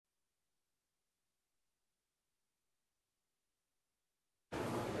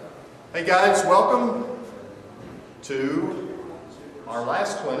Hey guys, welcome to our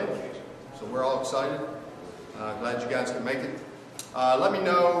last clinic. So we're all excited. Glad you guys can make it. Let me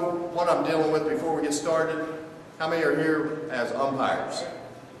know what I'm dealing with before we get started. How many are here as umpires?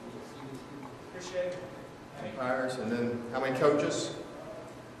 Umpires, and then how many coaches?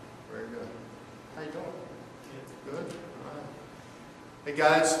 Very good. How you doing? Good. All right. Hey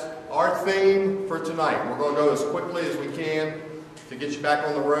guys, our theme for tonight, we're going to go as quickly as we can to get you back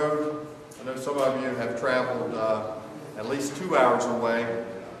on the road. I know some of you have traveled at least 2 hours away,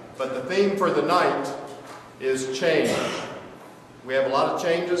 but the theme for the night is change. We have a lot of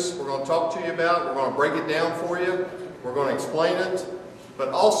changes we're going to talk to you about. We're going to break it down for you. We're going to explain it. But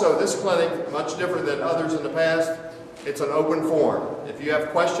also, this clinic, much different than others in the past, it's an open forum. If you have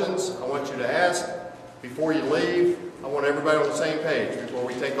questions, I want you to ask. Before you leave, I want everybody on the same page before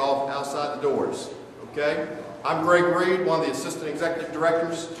we take off outside the doors. Okay? I'm Greg Reed, one of the assistant executive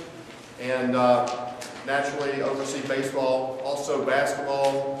directors, and naturally oversee baseball, also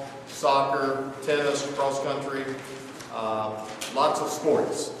basketball, soccer, tennis, cross country, lots of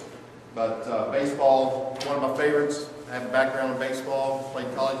sports. But baseball, one of my favorites. I have a background in baseball,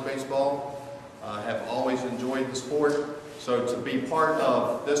 played college baseball, have always enjoyed the sport. So to be part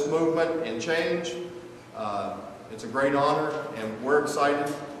of this movement and change, it's a great honor, and we're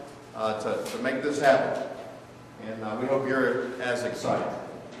excited to make this happen. And we hope you're as excited.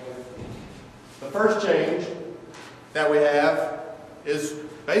 The first change that we have is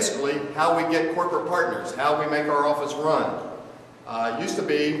basically how we get corporate partners, how we make our office run. It used to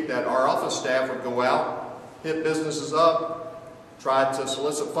be that our office staff would go out, hit businesses up, try to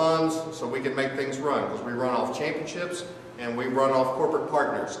solicit funds so we can make things run, because we run off championships and we run off corporate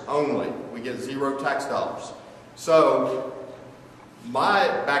partners only. We get zero tax dollars. So my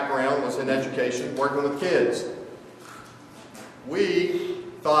background was in education, working with kids. We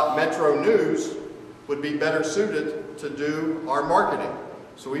thought Metro News would be better suited to do our marketing.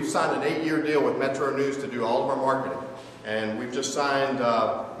 So we've signed an 8-year deal with Metro News to do all of our marketing. And we've just signed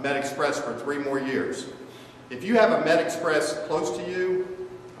MedExpress for 3 more years. If you have a MedExpress close to you,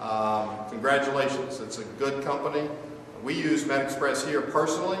 congratulations. It's a good company. We use MedExpress here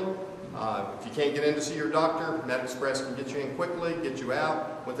personally. If you can't get in to see your doctor, MedExpress can get you in quickly, get you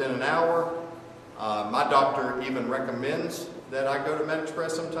out within an hour. My doctor even recommends that I go to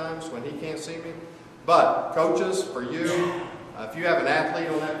MedExpress sometimes when he can't see me. But coaches, for you, if you have an athlete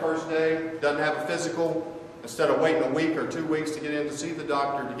on that first day, doesn't have a physical, instead of waiting a week or 2 weeks to get in to see the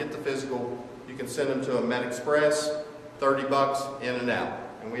doctor to get the physical, you can send them to a MedExpress, 30 bucks in and out.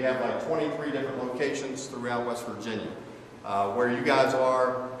 And we have like 23 different locations throughout West Virginia. Where you guys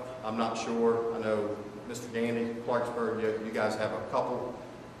are, I'm not sure. I know Mr. Gandy, Clarksburg, you guys have a couple.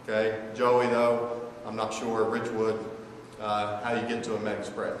 Okay, Joey though, I'm not sure. Richwood, how you get to a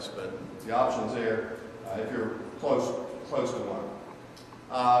MedExpress, but the option's there if you're close to one.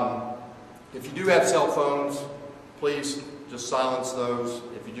 If you do have cell phones, please just silence those.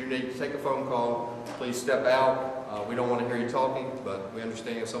 If you do need to take a phone call, please step out. We don't want to hear you talking, but we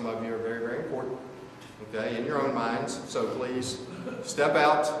understand some of you are very, very important, okay, in your own minds. So please step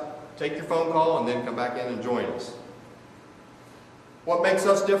out, take your phone call, and then come back in and join us. What makes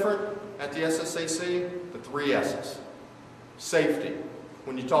us different at the SSAC? The 3 S's. Safety.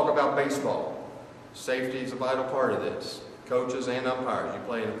 When you talk about baseball, safety is a vital part of this. Coaches and umpires, you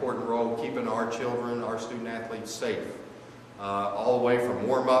play an important role keeping our children, our student athletes safe. All the way from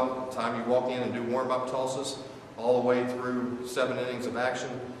warm-up, the time you walk in and do warm-up tosses, all the way through 7 innings of action.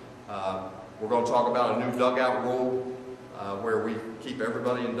 We're going to talk about a new dugout rule where we keep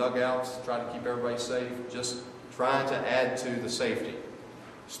everybody in dugouts, try to keep everybody safe, just trying to add to the safety.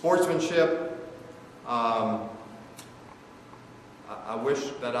 Sportsmanship. I wish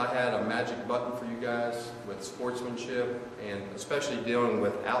that I had a magic button for you guys with sportsmanship, and especially dealing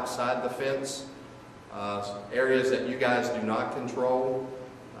with outside the fence, areas that you guys do not control.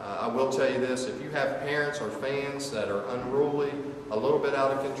 I will tell you this, if you have parents or fans that are unruly, a little bit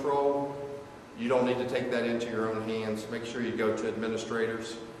out of control, you don't need to take that into your own hands. Make sure you go to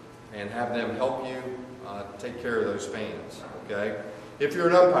administrators and have them help you take care of those fans, okay? If you're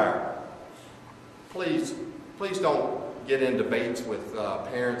an umpire, please don't get in debates with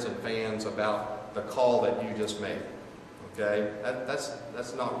parents and fans about the call that you just made, okay?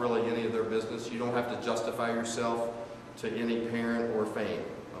 That's not really any of their business. You don't have to justify yourself to any parent or fan,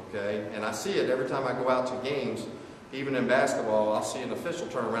 okay? And I see it every time I go out to games, even in basketball. I'll see an official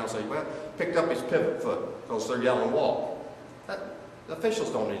turn around and say, well, picked up his pivot foot because they're yelling walk. The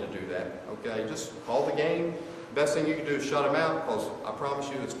officials don't need to do that, okay? Just call the game. Best thing you can do is shut them out, because I promise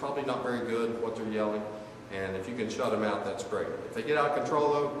you it's probably not very good what they're yelling. And if you can shut them out, that's great. If they get out of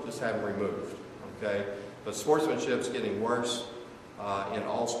control, though, just have them removed, okay? But sportsmanship's getting worse in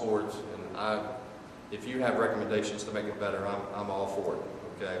all sports, and if you have recommendations to make it better, I'm all for it,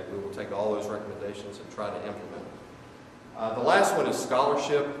 okay? We will take all those recommendations and try to implement them. The last one is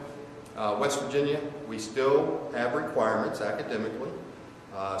scholarship. West Virginia, we still have requirements academically.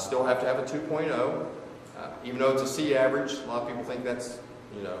 Still have to have a 2.0. Even though it's a C average, a lot of people think that's,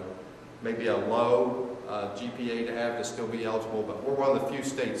 you know, maybe a low GPA to have to still be eligible, but we're one of the few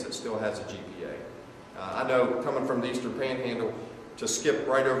states that still has a GPA. I know coming from the Eastern Panhandle to skip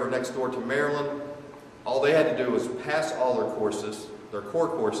right over next door to Maryland, all they had to do was pass all their courses, their core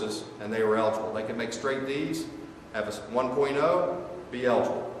courses, and they were eligible. They could make straight D's, have a 1.0, be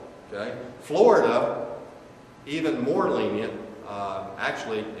eligible. Okay? Florida, even more lenient.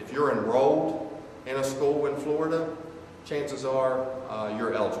 Actually, if you're enrolled in a school in Florida, chances are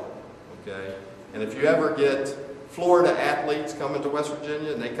you're eligible. Okay? And if you ever get Florida athletes coming to West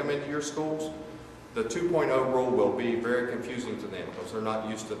Virginia and they come into your schools, the 2.0 rule will be very confusing to them because they're not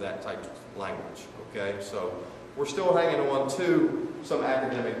used to that type of language. Okay? So we're still hanging on to some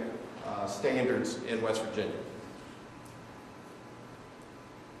academic standards in West Virginia.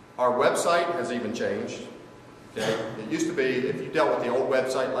 Our website has even changed. Okay? It used to be, if you dealt with the old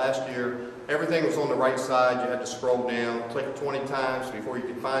website last year, everything was on the right side. You had to scroll down, click 20 times before you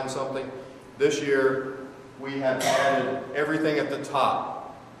could find something. This year, we have added everything at the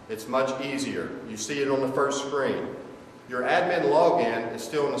top. It's much easier. You see it on the first screen. Your admin login is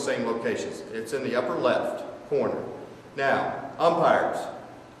still in the same locations. It's in the upper left corner. Now, umpires,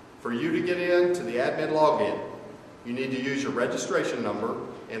 for you to get into the admin login, you need to use your registration number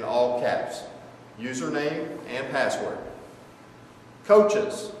in all caps, username and password.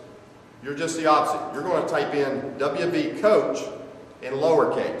 Coaches, you're just the opposite. You're going to type in WV Coach in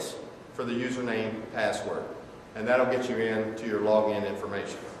lowercase for the username password, and that'll get you into your login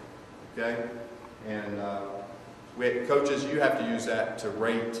information. Okay? And coaches, you have to use that to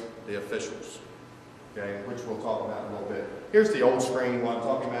rate the officials, okay, which we'll talk about in a little bit. Here's the old screen, what I'm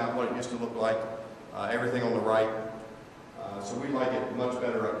talking about, what it used to look like, everything on the right. So we like it much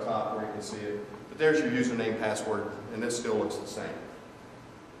better up top where you can see it. But there's your username, password, and this still looks the same.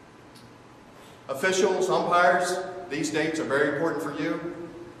 Officials, umpires, these dates are very important for you.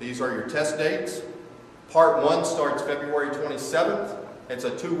 These are your test dates. Part 1 starts February 27th. It's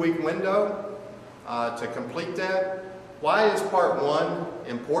a 2-week window to complete that. Why is Part 1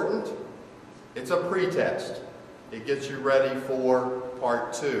 important? It's a pre-test. It gets you ready for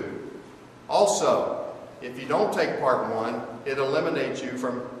Part 2. Also, if you don't take Part 1, it eliminates you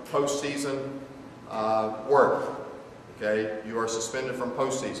from postseason work. Okay? You are suspended from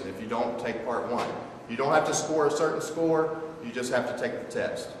postseason if you don't take Part 1. You don't have to score a certain score, you just have to take the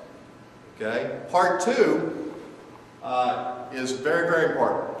test. Okay? Part 2 is very, very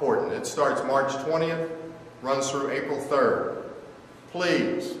important. It starts March 20th, runs through April 3rd.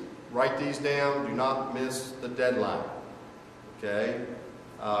 Please write these down. Do not miss the deadline. Okay?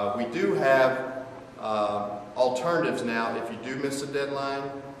 We do have alternatives now if you do miss the deadline,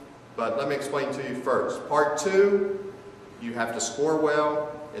 but let me explain to you first. Part 2, you have to score well.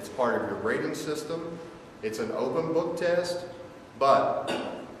 It's part of your rating system. It's an open book test, but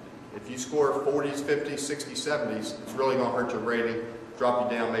if you score 40s, 50s, 60s, 70s, it's really going to hurt your rating, drop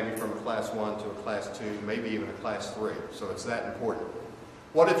you down maybe from a Class 1 to a Class 2, maybe even a Class 3. So it's that important.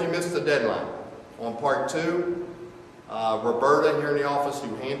 What if you miss the deadline? On Part 2, Roberta here in the office,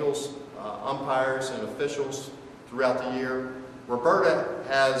 who handles umpires and officials throughout the year, Roberta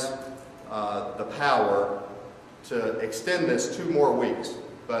has the power to extend this 2 more weeks,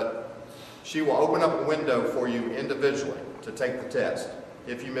 but she will open up a window for you individually to take the test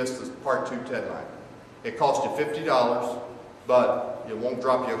if you miss the Part 2 deadline. It costs you $50, but it won't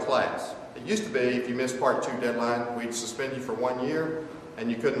drop you a class. It used to be if you missed Part 2 deadline, we'd suspend you for 1 year and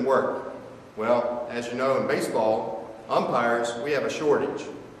you couldn't work. Well, as you know, in baseball, umpires, we have a shortage.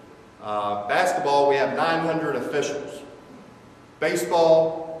 Basketball, we have 900 officials.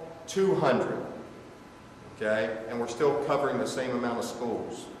 Baseball, 200. Okay? And we're still covering the same amount of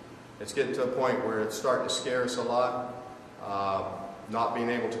schools. It's getting to a point where it's starting to scare us a lot, not being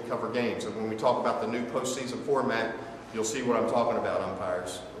able to cover games. And when we talk about the new postseason format, you'll see what I'm talking about,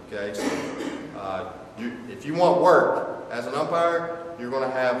 umpires. Okay? So, if you want work as an umpire, you're going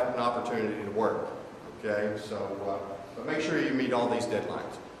to have an opportunity to work. Okay? So, but make sure you meet all these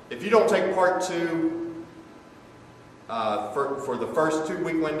deadlines. If you don't take Part 2 for the first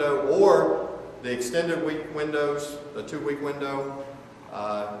 2-week window or the extended week windows, the 2-week window,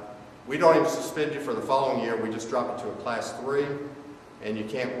 we don't even suspend you for the following year. We just drop it to a Class 3, and you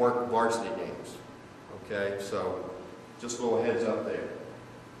can't work varsity games. Okay, so just a little heads up there.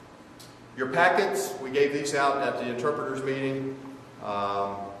 Your packets, we gave these out at the interpreters meeting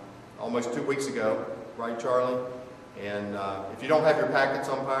almost 2 weeks ago, right, Charlie? And if you don't have your packets,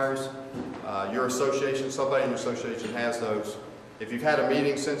 umpires, your association, somebody in your association has those. If you've had a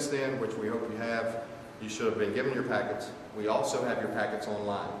meeting since then, which we hope you have, you should have been given your packets. We also have your packets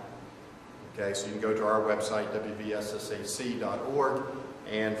online. Okay, so you can go to our website, WVSSAC.org,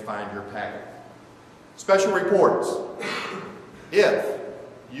 and find your packet. Special reports. If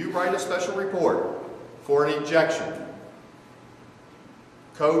you write a special report for an ejection,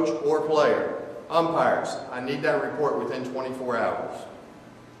 coach or player, umpires, I need that report within 24 hours.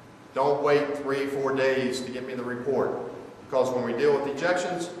 Don't wait 3 or 4 days to get me the report, because when we deal with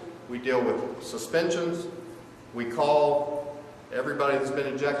ejections, we deal with suspensions. We call everybody that's been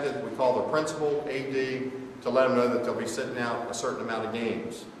ejected, we call the principal, AD, to let them know that they'll be sitting out a certain amount of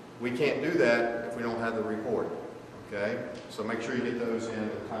games. We can't do that if we don't have the report, okay? So make sure you get those in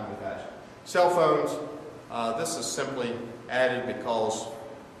a timely fashion. Cell phones, this is simply added because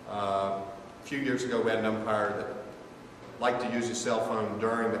a few years ago we had an umpire that liked to use his cell phone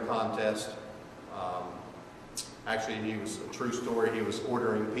during the contest. Actually, he was a true story. He was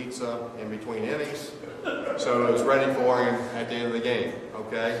ordering pizza in between innings, so it was ready for him at the end of the game,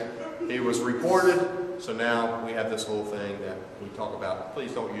 okay? He was reported, so now we have this little thing that we talk about.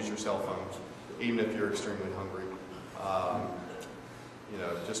 Please don't use your cell phones, even if you're extremely hungry. You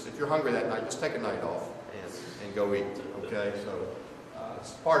know, just if you're hungry that night, just take a night off and go eat, okay? So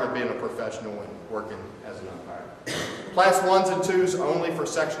it's part of being a professional and working as an umpire. Class 1s and 2s only for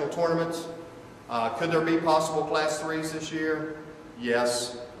sectional tournaments. Could there be possible Class 3s this year?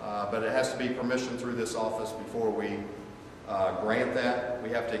 Yes, but it has to be permission through this office before we grant that. We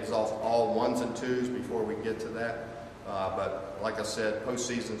have to exhaust all 1s and 2s before we get to that. But like I said,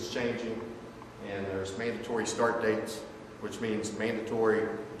 postseason's changing, and there's mandatory start dates, which means mandatory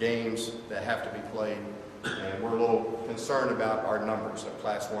games that have to be played. And we're a little concerned about our numbers of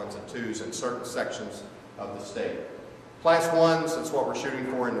Class 1s and 2s in certain sections of the state. Class 1s, that's what we're shooting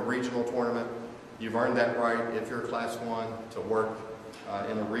for in the regional tournament. You've earned that right if you're a Class 1 to work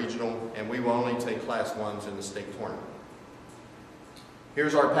in a regional, and we will only take Class 1s in the state tournament.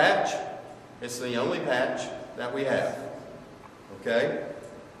 Here's our patch. It's the only patch that we have, okay?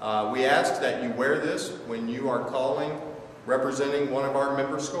 We ask that you wear this when you are calling, representing one of our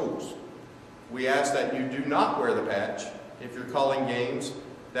member schools. We ask that you do not wear the patch if you're calling games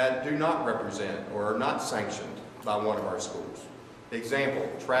that do not represent or are not sanctioned by one of our schools. Example,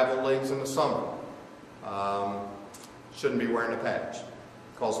 travel leagues in the summer. Shouldn't be wearing a patch.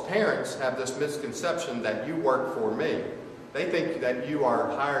 Because parents have this misconception that you work for me. They think that you are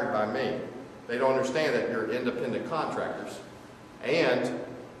hired by me. They don't understand that you're independent contractors. And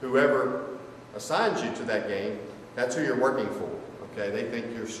whoever assigns you to that game, that's who you're working for. Okay, they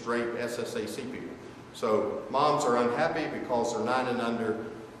think you're straight SSAC people. So moms are unhappy because their 9 and under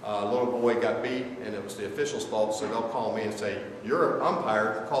little boy got beat and it was the official's fault, so they'll call me and say, you're an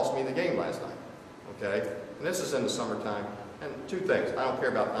umpire that cost me the game last night. Okay, and this is in the summertime. And 2 things, I don't care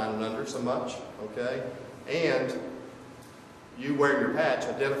about 9 and under so much, okay? And you wearing your patch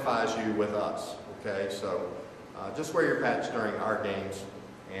identifies you with us, okay? So just wear your patch during our games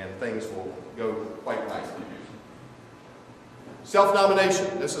and things will go quite nicely.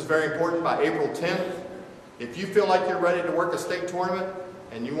 Self-nomination, this is very important. By April 10th, if you feel like you're ready to work a state tournament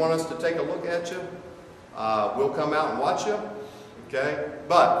and you want us to take a look at you, we'll come out and watch you, okay?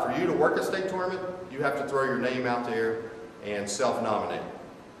 But for you to work a state tournament, you have to throw your name out there and self-nominate,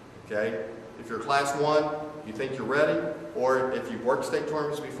 okay? If you're Class 1, you think you're ready, or if you've worked state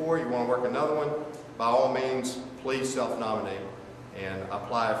tournaments before, you want to work another one, by all means, please self-nominate and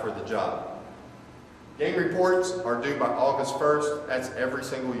apply for the job. Game reports are due by August 1st. That's every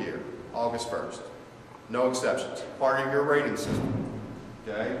single year, August 1st. No exceptions. Part of your rating system,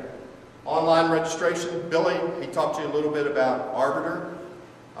 okay? Online registration, Billy, he talked to you a little bit about Arbiter.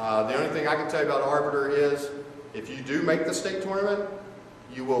 The only thing I can tell you about Arbiter is if you do make the state tournament,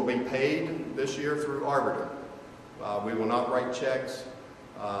 you will be paid this year through Arbiter. We will not write checks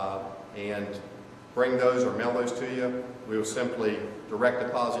and bring those or mail those to you. We will simply direct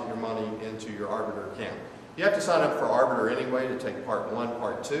deposit your money into your Arbiter account. You have to sign up for Arbiter anyway to take Part 1,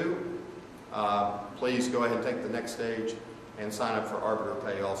 Part 2. Please go ahead and take the next stage and sign up for Arbiter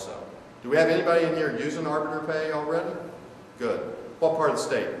Pay also. Do we have anybody in here using Arbiter Pay already? Good. What part of the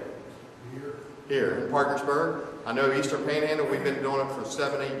state? Here in Parkersburg. I know Eastern Panhandle, we've been doing it for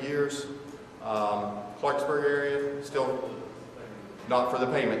 7, 8 years. Clarksburg area, still not for the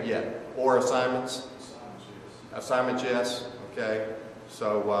payment yet. Or assignments? Assignments, yes. Okay.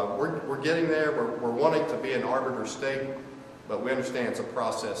 So we're getting there. We're wanting to be an arbiter state, but we understand it's a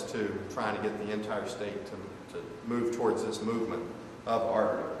process too, trying to get the entire state to move towards this movement of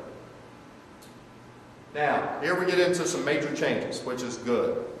arbiter. Now, here we get into some major changes, which is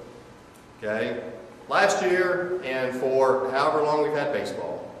good. Okay? Last year, and for however long we've had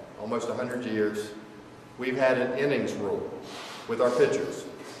baseball, almost 100 years, we've had an innings rule with our pitchers.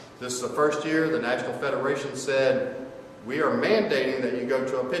 This is the first year the National Federation said, we are mandating that you go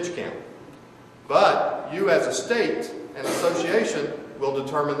to a pitch count. But you as a state and association will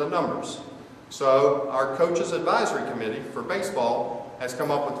determine the numbers. So our Coaches Advisory Committee for baseball has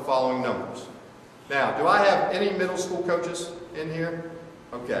come up with the following numbers. Now, do I have any middle school coaches in here?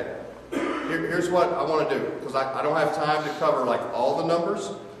 Okay. Here's what I want to do, because I don't have time to cover like all the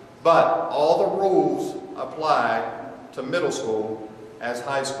numbers, but all the rules apply to middle school as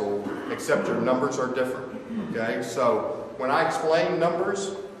high school, except your numbers are different. Okay, so when I explain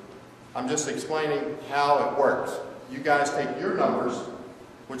numbers, I'm just explaining how it works. You guys take your numbers,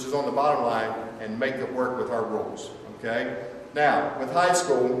 which is on the bottom line, and make it work with our rules. Okay? Now, with high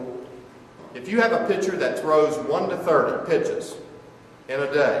school, if you have a pitcher that throws 1 to 30 pitches in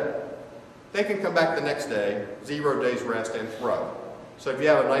a day, they can come back the next day, 0 days rest, and throw. So if you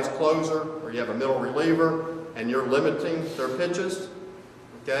have a nice closer or you have a middle reliever and you're limiting their pitches,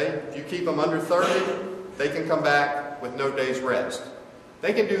 okay, if you keep them under 30, they can come back with no days rest.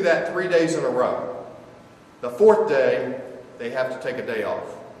 They can do that 3 days in a row. The 4th day, they have to take a day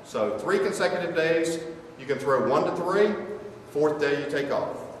off. So 3 consecutive days, you can throw 1 to 3, 4th day you take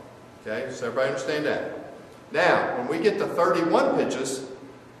off. Okay, so everybody understand that? Now, when we get to 31 pitches,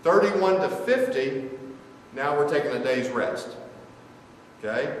 31 to 50, now we're taking a day's rest.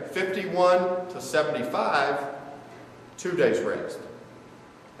 Okay, 51 to 75, 2 days rest.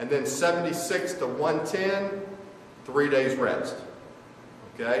 And then 76 to 110, 3 days rest.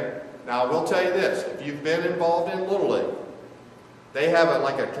 Okay, now I will tell you this, if you've been involved in Little League, they have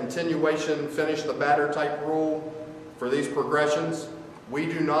like a continuation, finish the batter type rule for these progressions. We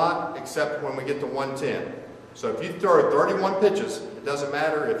do not, except when we get to 110. So if you throw 31 pitches, it doesn't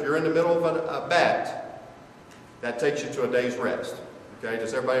matter if you're in the middle of a bat, that takes you to a day's rest. Okay,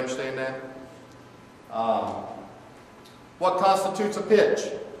 does everybody understand that? What constitutes a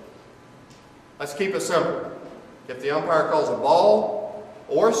pitch? Let's keep it simple. If the umpire calls a ball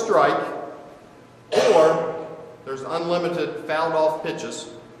or a strike, or there's unlimited fouled off pitches,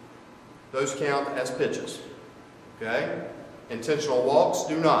 those count as pitches. Okay? Intentional walks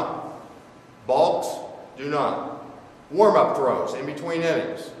do not. Balks do not. Warm-up throws in between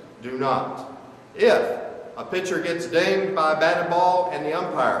innings do not. If a pitcher gets dinged by a batted ball and the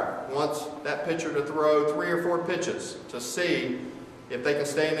umpire wants that pitcher to throw 3 or 4 pitches to see if they can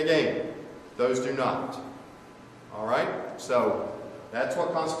stay in the game, those do not. All right? So that's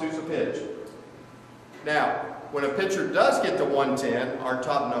what constitutes a pitch. Now, when a pitcher does get to 110, our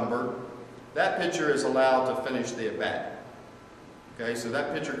top number, that pitcher is allowed to finish the at-bat. Okay, so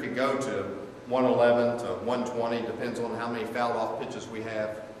that pitcher could go to 111 to 120, depends on how many fouled off pitches we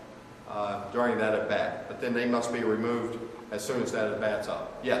have during that at-bat. But then they must be removed as soon as that at-bat's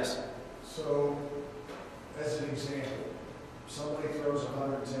up. Yes? So, as an example, somebody throws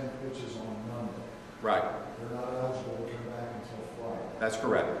 110 pitches on Monday. Right. They're not eligible to come back until Friday. That's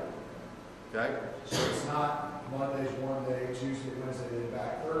correct. Okay? So it's not Monday's one day, Tuesday, Wednesday, then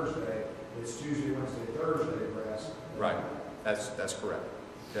back Thursday. It's Tuesday, Wednesday, Thursday rest. Right. That's correct.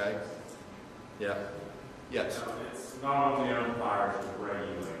 Okay? Yeah. Yes? It's not on the umpires to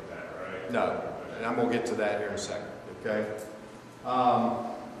regulate that, right? No. And I'm going to get to that here in a second. Okay?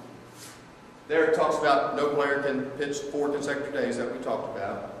 There it talks about no player can pitch 4 consecutive days that we talked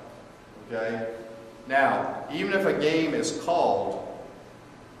about. Okay? Now, even if a game is called,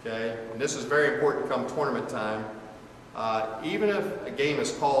 okay, and this is very important come tournament time, even if a game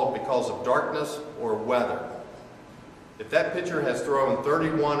is called because of darkness or weather, if that pitcher has thrown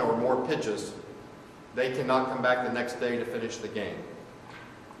 31 or more pitches, they cannot come back the next day to finish the game.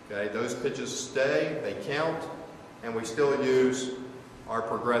 Okay, those pitches stay, they count, and we still use our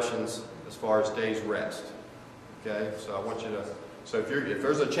progressions as far as days rest. Okay, so I want you to, so if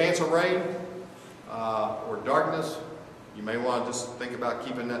there's a chance of rain or darkness, you may want to just think about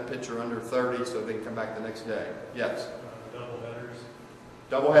keeping that pitcher under 30 so they can come back the next day. Yes? Double headers?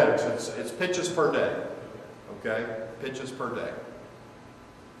 Double headers. It's pitches per day. Okay? Pitches per day.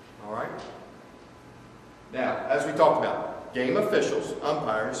 All right? Now, as we talked about, game officials,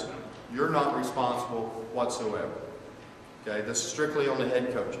 umpires, you're not responsible whatsoever. Okay? This is strictly on the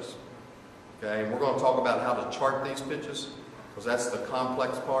head coaches. Okay? And we're going to talk about how to chart these pitches, because that's the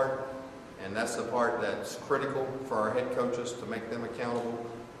complex part. And that's the part that's critical for our head coaches to make them accountable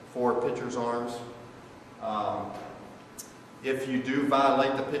for pitchers' arms. If you do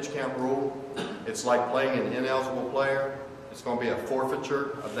violate the pitch count rule, it's like playing an ineligible player. It's going to be a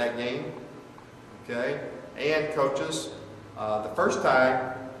forfeiture of that game. Okay? And coaches, the first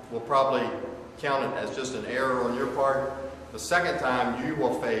time will probably count it as just an error on your part. The second time, you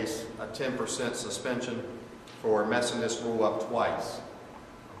will face a 10% suspension for messing this rule up twice.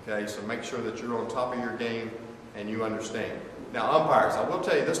 Okay, so make sure that you're on top of your game and you understand. Now, umpires, I will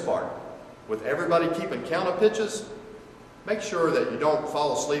tell you this part. With everybody keeping count of pitches, make sure that you don't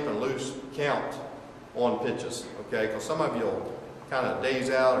fall asleep and lose count on pitches. Okay, because some of you will kind of daze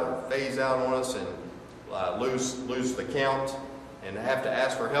out or phase out on us and lose the count and have to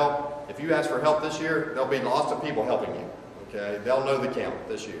ask for help. If you ask for help this year, there'll be lots of people helping you. Okay, they'll know the count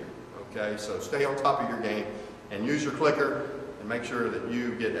this year. Okay, so stay on top of your game and use your clicker and make sure that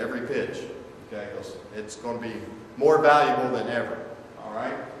you get every pitch. Okay, because it's going to be more valuable than ever. All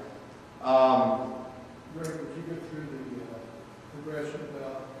right. Greg, would you go through the progression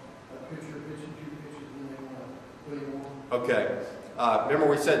about a pitcher pitching 2 pitches and then put him on? Okay. Remember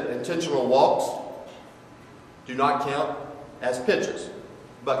we said intentional walks do not count as pitches.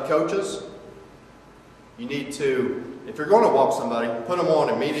 But coaches, you need to, if you're going to walk somebody, put them on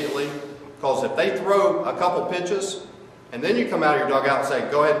immediately. Because if they throw a couple pitches and then you come out of your dugout and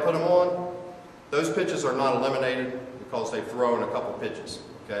say, go ahead and put them on, those pitches are not eliminated because they've thrown a couple pitches.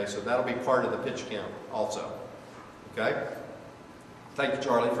 Okay, so that'll be part of the pitch count also. Okay? Thank you,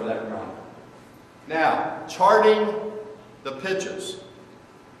 Charlie, for that reminder. Now, charting the pitches.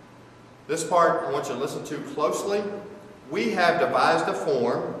 This part I want you to listen to closely. We have devised a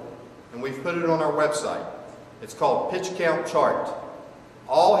form, and we've put it on our website. It's called Pitch Count Chart.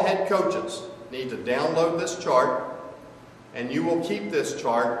 All head coaches need to download this chart, and you will keep this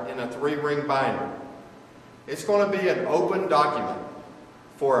chart in a 3-ring binder. It's going to be an open document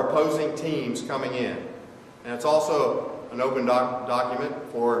for opposing teams coming in. And it's also an open document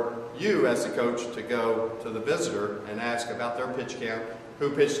for you as the coach to go to the visitor and ask about their pitch count, who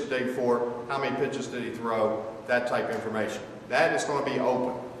pitched the day before, how many pitches did he throw, that type of information. That is going to be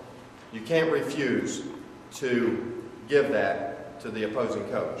open. You can't refuse to give that to the opposing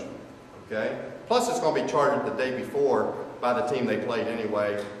coach. Okay? Plus it's going to be charted the day before by the team they played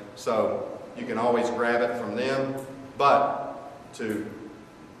anyway, so you can always grab it from them. But to,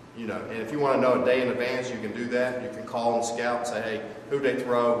 you know, and if you want to know a day in advance, you can do that. You can call and scout and say, hey, who'd they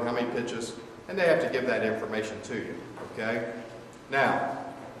throw, how many pitches, and they have to give that information to you. Okay? Now,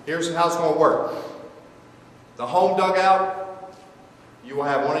 here's how it's going to work. The home dugout, you will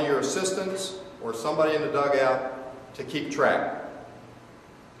have one of your assistants or somebody in the dugout to keep track.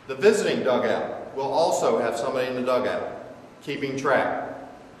 The visiting dugout will also have somebody in the dugout keeping track.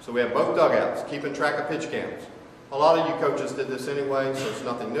 So we have both dugouts keeping track of pitch counts. A lot of you coaches did this anyway, so it's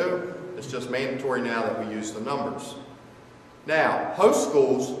nothing new. It's just mandatory now that we use the numbers. Now, host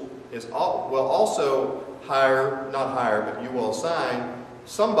schools will also but you will assign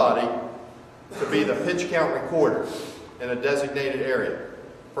somebody to be the pitch count recorder in a designated area,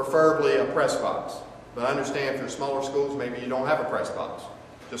 preferably a press box. But I understand if you're smaller schools, maybe you don't have a press box.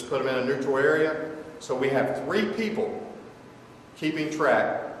 Just put them in a neutral area. So we have 3 people keeping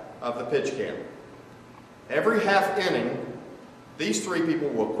track of the pitch count. Every half inning, these 3 people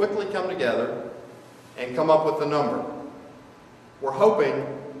will quickly come together and come up with the number. We're hoping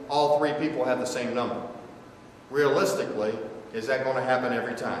all 3 people have the same number. Realistically, is that going to happen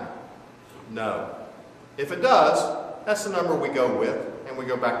every time? No. If it does, that's the number we go with, and we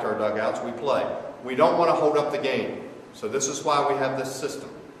go back to our dugouts, we play. We don't want to hold up the game. So this is why we have this system.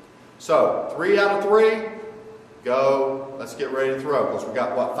 So, 3 out of 3, go, let's get ready to throw. Because we've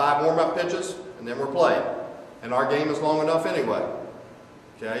got, what, 5 warm-up pitches, and then we're playing. And our game is long enough anyway.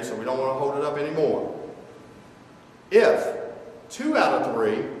 Okay, so we don't want to hold it up anymore. If 2 out of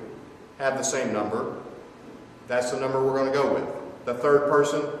 3 have the same number, that's the number we're going to go with. The third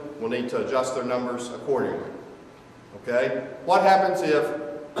person will need to adjust their numbers accordingly. Okay? What happens if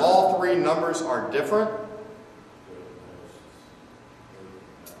all 3 numbers are different?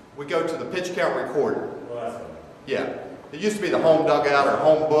 We go to the pitch count recorder. Yeah. It used to be the home dugout or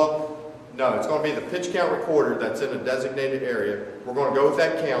home book. No, it's going to be the pitch count recorder that's in a designated area. We're going to go with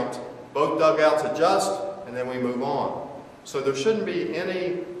that count. Both dugouts adjust, and then we move on. So there shouldn't be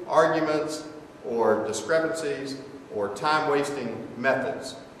any arguments or discrepancies or time-wasting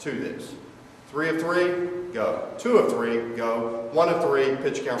methods to this. 3 of 3, go. 2 of 3, go. 1 of 3,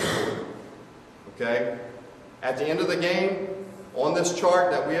 pitch count recorder. Okay? At the end of the game, on this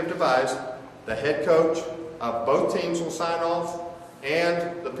chart that we have devised, the head coach of both teams will sign off,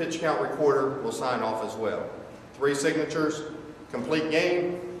 and the pitch count recorder will sign off as well. 3 signatures, complete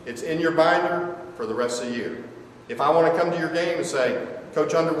game. It's in your binder for the rest of the year. If I want to come to your game and say,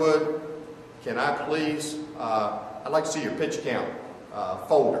 Coach Underwood, can I please, I'd like to see your pitch count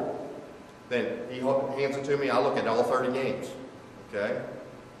folder. Then he hands it to me, I look at all 30 games, okay?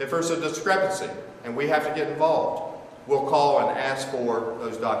 If there's a discrepancy and we have to get involved, we'll call and ask for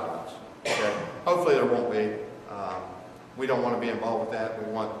those documents, okay? Hopefully there won't be. We don't want to be involved with that.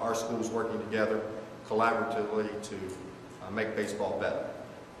 We want our schools working together collaboratively to make baseball better,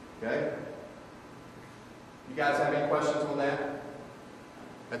 okay? You guys have any questions on that?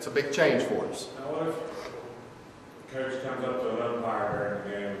 That's a big change for us. Now what if a coach comes up to an umpire during the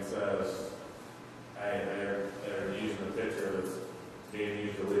game and says, hey, they're using a pitcher that's being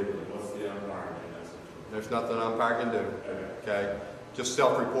used illegally. What's the umpire in that situation? There's nothing an umpire can do, okay? Just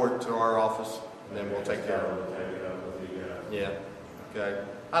self-report to our office, and then we'll take care of it. Take it up with you guys. Yeah, okay.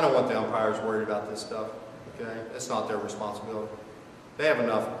 I don't want the umpires worried about this stuff, okay? It's not their responsibility. They have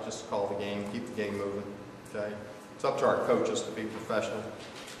enough just to call the game, keep the game moving, okay? It's up to our coaches to be professional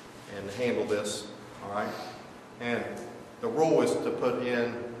and handle this, all right? And the rule is to put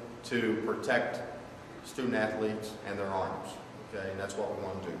in to protect student athletes and their arms, okay? And that's what we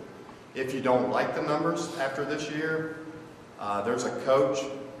want to do. If you don't like the numbers after this year, there's a coach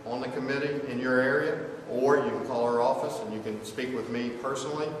on the committee in your area, or you can call our office and you can speak with me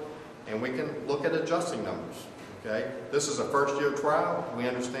personally, and we can look at adjusting numbers, okay? This is a first-year trial. We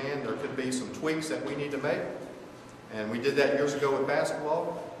understand there could be some tweaks that we need to make, and we did that years ago with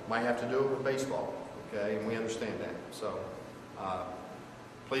basketball. Might have to do it with baseball, okay? And we understand that. So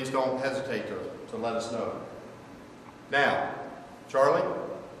please don't hesitate to let us know. Now, Charlie?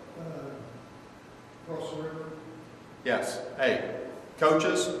 Cross the river. Yes. Hey,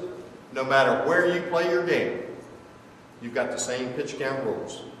 coaches, no matter where you play your game, you've got the same pitch count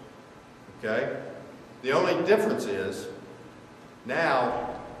rules, okay? The only difference is now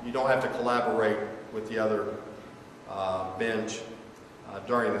you don't have to collaborate with the other bench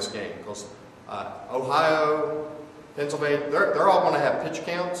during this game, because Ohio, Pennsylvania, they're all going to have pitch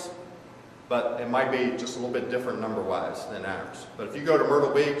counts, but it might be just a little bit different number-wise than ours. But if you go to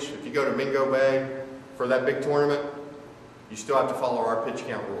Myrtle Beach, if you go to Mingo Bay for that big tournament, you still have to follow our pitch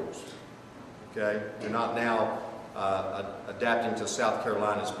count rules, okay? You're not now adapting to South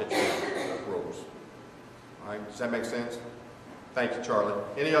Carolina's pitch count rules. All right, does that make sense? Thank you, Charlie.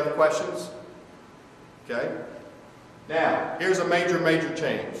 Any other questions? Okay. Now, here's a major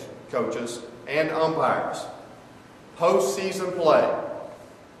change, coaches and umpires. Postseason play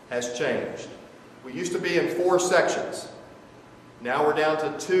has changed. We used to be in 4 sections. Now we're down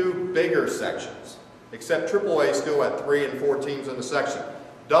to 2 bigger sections, except AAA still at 3 and 4 teams in the section.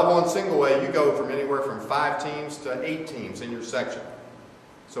 Double and single A, you go from anywhere from 5 teams to 8 teams in your section.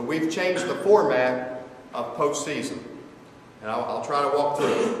 So we've changed the format of postseason, and I'll try to walk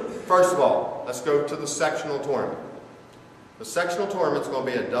through it. First of all, let's go to the sectional tournament. The sectional tournament is going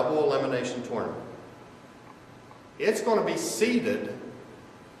to be a double elimination tournament. It's going to be seeded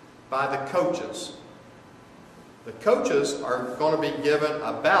by the coaches. The coaches are going to be given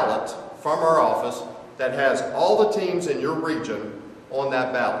a ballot from our office that has all the teams in your region on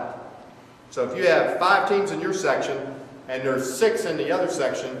that ballot. So if you have 5 teams in your section and there's 6 in the other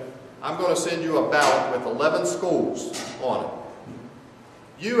section, I'm going to send you a ballot with 11 schools on it.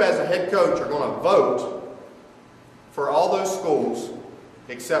 You as a head coach are going to vote for all those schools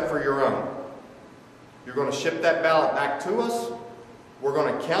except for your own. You're going to ship that ballot back to us. We're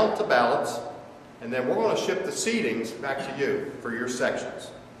going to count the ballots, and then we're going to ship the seedings back to you for your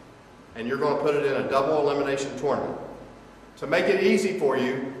sections. And you're going to put it in a double elimination tournament. To make it easy for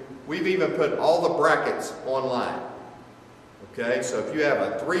you, we've even put all the brackets online. Okay, so if you have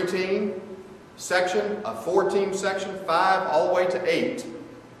a 3-team section, a 4-team section, 5, all the way to 8,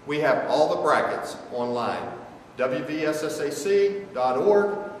 we have all the brackets online. WVSSAC.org.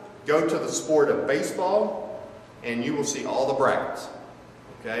 Go to the sport of baseball, and you will see all the brackets.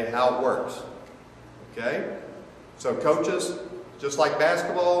 Okay, how it works. Okay, so coaches, just like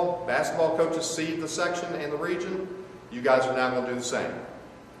basketball coaches seed the section and the region, you guys are now going to do the same.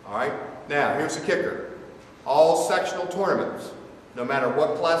 All right, now here's the kicker. All sectional tournaments, no matter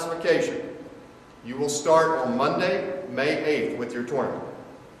what classification, you will start on Monday, May 8th with your tournament.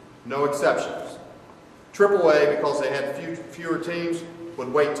 No exceptions. AAA, because they had fewer teams,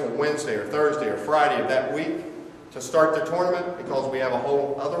 would wait till Wednesday or Thursday or Friday of that week to start their tournament, because we have a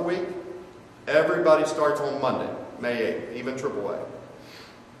whole other week. Everybody starts on Monday, May 8th, even AAA.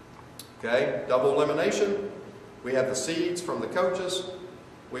 Okay, double elimination. We have the seeds from the coaches.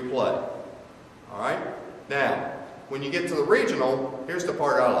 We play. All right? Now, when you get to the regional, here's the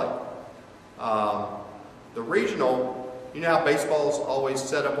part I like. The regional, you know how baseball's always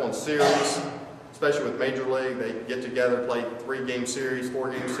set up on series, especially with Major League, they get together, play 3-game series,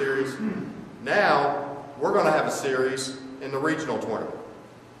 4-game series. Now, we're going to have a series in the regional tournament.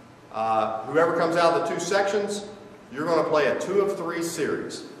 Whoever comes out of the 2 sections, you're going to play a 2 of 3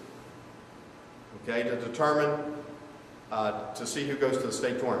 series, okay, to determine, to see who goes to the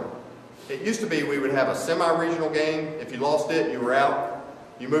state tournament. It used to be we would have a semi-regional game. If you lost it, you were out.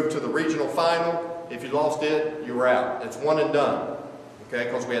 You moved to the regional final. If you lost it, you were out. It's one and done, okay,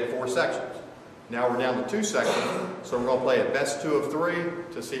 because we had 4 sections. Now we're down to 2 sections, so we're going to play a best 2 of 3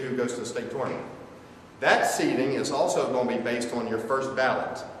 to see who goes to the state tournament. That seeding is also going to be based on your first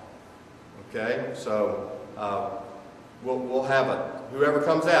ballot, okay? So we'll have whoever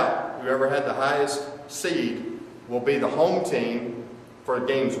comes out, whoever had the highest seed will be the home team for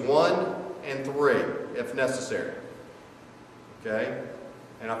games 1 and 3, if necessary, okay?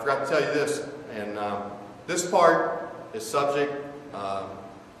 And I forgot to tell you this, and this part is subject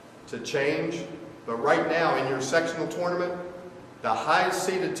to change, but right now in your sectional tournament, the highest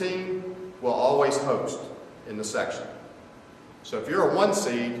seeded team will always host in the section. So if you're a 1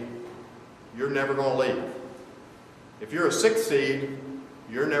 seed, you're never going to leave. If you're a 6 seed,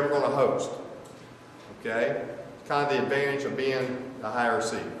 you're never going to host, okay? It's kind of the advantage of being the higher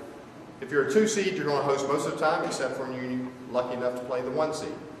seed. If you're a 2 seed, you're going to host most of the time, except for when you're lucky enough to play the 1 seed.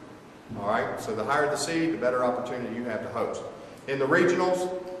 All right, so the higher the seed, the better opportunity you have to host. In the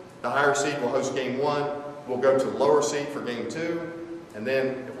regionals, the higher seed will host game 1. We'll go to the lower seed for game 2. And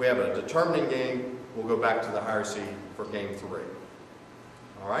then if we have a determining game, we'll go back to the higher seed for game 3.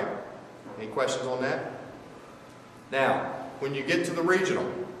 All right? Any questions on that? Now, when you get to the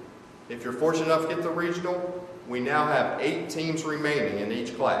regional, if you're fortunate enough to get to the regional, we now have 8 teams remaining in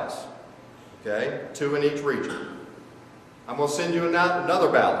each class. Okay? 2 in each region. I'm going to send you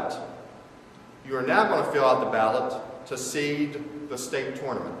another ballot. You are now going to fill out the ballot to seed the state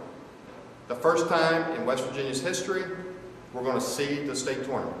tournament. The first time in West Virginia's history, we're going to seed the state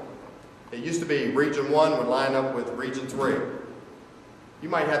tournament. It used to be Region 1 would line up with Region 3. You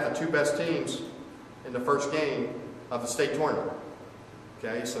might have the 2 best teams in the first game of the state tournament.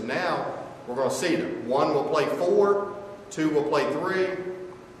 Okay, so now we're going to seed them. 1 will play 4, 2 will play 3,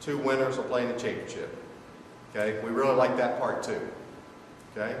 2 winners will play in the championship. Okay, we really like that part too.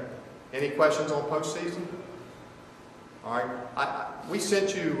 Okay, any questions on postseason? All right, we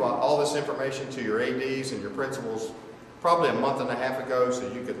sent you all this information to your ADs and your principals probably a month and a half ago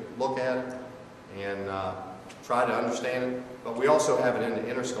so you could look at it and try to understand it. But we also have it in the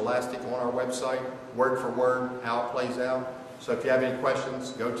Interscholastic on our website, word for word, how it plays out. So if you have any questions,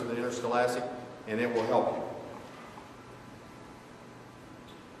 go to the Interscholastic and it will help you.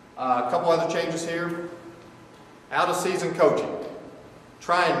 A couple other changes here. Out of season coaching.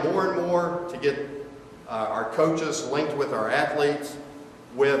 Trying more and more to get our coaches linked with our athletes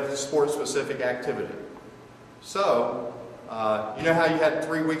with sport-specific activity. So, you know how you had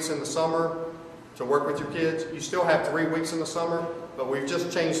 3 weeks in the summer to work with your kids? You still have 3 weeks in the summer, but we've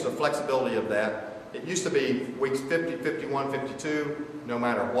just changed the flexibility of that. It used to be weeks 50, 51, 52, no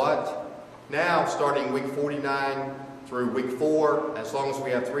matter what. Now, starting week 49 through week 4, as long as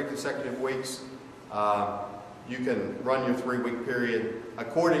we have 3 consecutive weeks, you can run your 3-week period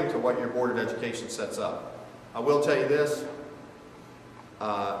according to what your Board of Education sets up. I will tell you this,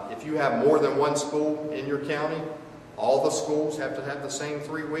 if you have more than 1 school in your county, all the schools have to have the same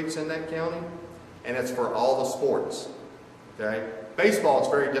 3 weeks in that county, and it's for all the sports. Okay? Baseball is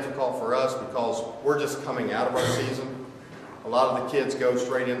very difficult for us because we're just coming out of our season. A lot of the kids go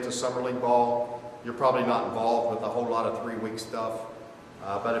straight into summer league ball. You're probably not involved with a whole lot of 3-week stuff,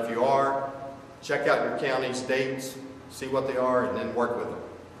 but if you are, check out your county's dates, see what they are, and then work with them.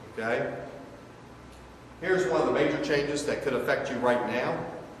 Okay? Here's one of the major changes that could affect you right now.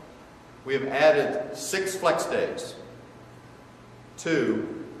 We have added 6 flex days to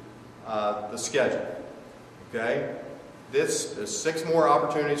the schedule. Okay? This is 6 more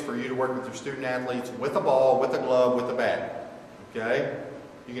opportunities for you to work with your student athletes with a ball, with a glove, with a bat. Okay?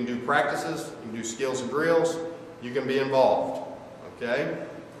 You can do practices, you can do skills and drills, you can be involved. Okay?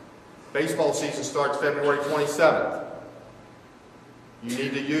 Baseball season starts February 27th. You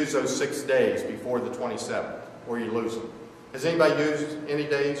need to use those 6 days before the 27th, or you lose them. Has anybody used any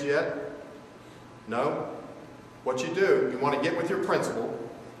days yet? No? What you do, you want to get with your principal,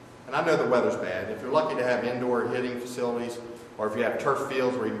 and I know the weather's bad. If you're lucky to have indoor hitting facilities, or if you have turf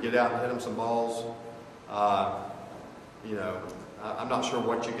fields where you can get out and hit them some balls, you know, I'm not sure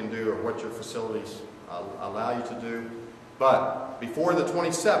what you can do or what your facilities allow you to do. But before the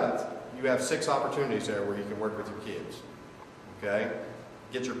 27th, you you have 6 opportunities there where you can work with your kids. Okay?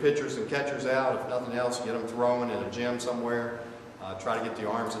 Get your pitchers and catchers out. If nothing else, get them throwing in a gym somewhere. Try to get the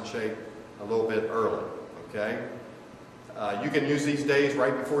arms in shape a little bit early. Okay? You can use these days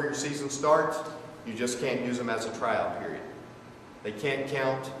right before your season starts. You just can't use them as a tryout period. They can't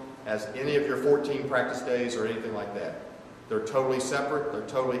count as any of your 14 practice days or anything like that. They're totally separate. They're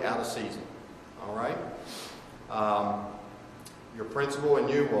totally out of season. All right? Your principal and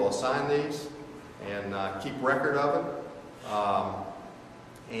you will assign these and keep record of it.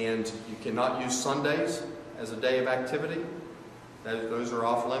 And you cannot use Sundays as a day of activity. Those are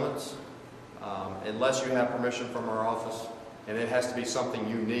off limits unless you have permission from our office. And it has to be something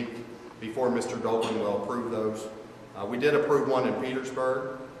unique before Mr. Dolan will approve those. We did approve one in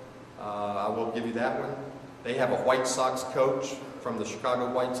Petersburg. I will give you that one. They have a White Sox coach from the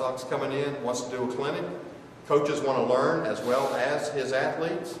Chicago White Sox coming in, wants to do a clinic. Coaches want to learn as well as his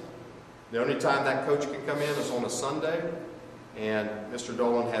athletes. The only time that coach can come in is on a Sunday, and Mr.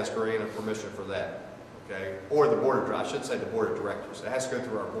 Dolan has granted permission for that. Okay? Or the board of, I should say the board of directors. It has to go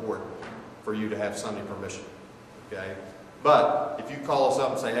through our board for you to have Sunday permission. Okay? But if you call us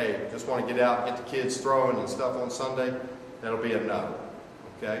up and say, hey, just want to get out and get the kids throwing and stuff on Sunday, that'll be a no.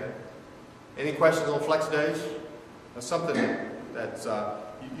 Okay? Any questions on flex days? That's something that's,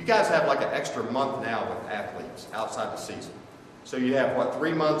 you guys have like an extra month now with athletes outside the season. So you have, what,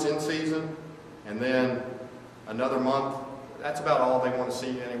 3 months in season, and then another month. That's about all they want to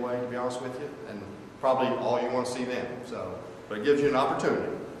see anyway, to be honest with you, and probably all you want to see them. So, but it gives you an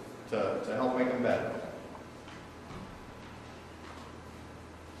opportunity to help make them better.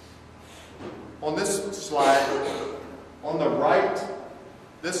 On this slide, on the right,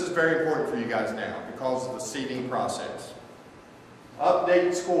 this is very important for you guys now because of the seeding process.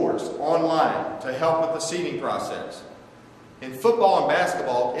 Update scores online to help with the seeding process. In football and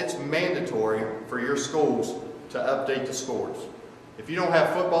basketball, it's mandatory for your schools to update the scores. If you don't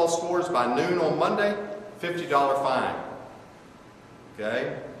have football scores by noon on Monday, $50 fine.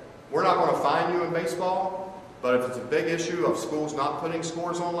 Okay? We're not going to fine you in baseball, but if it's a big issue of schools not putting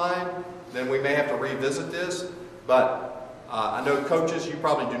scores online, then we may have to revisit this. But I know coaches, you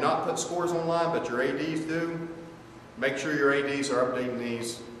probably do not put scores online, but your ADs do. Make sure your ADs are updating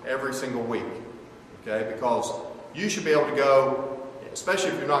these every single week. Okay? Because you should be able to go, especially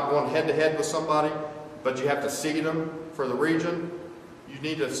if you're not going head-to-head with somebody, but you have to seed them for the region, you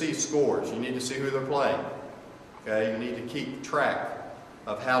need to see scores. You need to see who they're playing. Okay? You need to keep track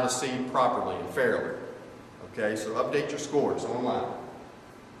of how to seed properly and fairly. Okay? So update your scores online.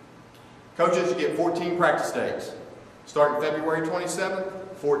 Coaches, you get 14 practice days. Starting February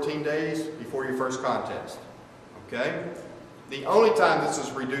 27th, 14 days before your first contest. Okay? The only time this is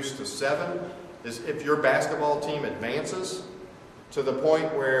reduced to 7 is if your basketball team advances to the point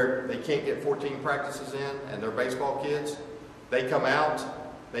where they can't get 14 practices in and they're baseball kids, they come out,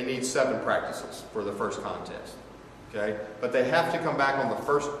 they need 7 practices for the first contest. Okay? But they have to come back on the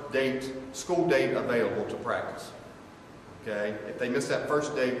first date, school date available to practice. Okay? If they miss that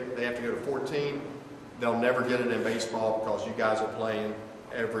first date, they have to go to 14. They'll never get it in baseball because you guys are playing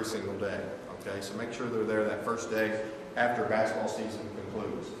every single day. Okay? So make sure they're there that first day after basketball season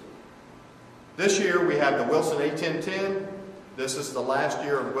concludes. This year we have the Wilson A1010. This is the last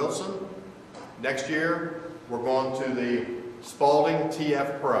year of Wilson. Next year we're going to the Spalding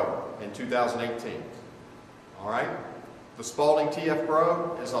TF Pro in 2018. All right? The Spalding TF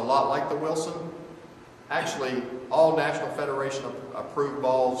Pro is a lot like the Wilson. Actually, all National Federation approved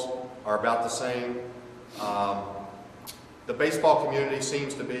balls are about the same. The baseball community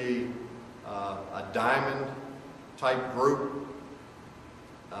seems to be a diamond type group.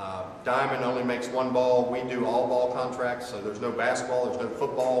 Diamond only makes one ball. We do all ball contracts, so there's no basketball, there's no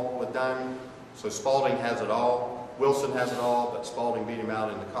football with Diamond. So Spalding has it all. Wilson has it all, but Spalding beat him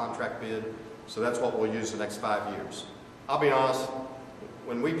out in the contract bid. So that's what we'll use the next 5 years. I'll be honest,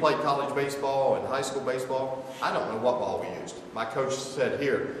 when we played college baseball and high school baseball, I don't know what ball we used. My coach said,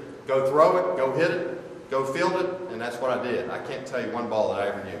 here, go throw it, go hit it, go field it, and that's what I did. I can't tell you one ball that I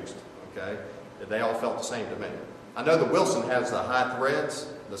ever used, okay? They all felt the same to me. I know the Wilson has the high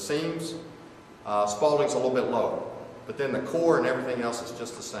threads, the seams. Spalding's a little bit lower. But then the core and everything else is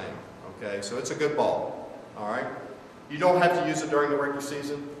just the same, okay? So it's a good ball, all right? You don't have to use it during the regular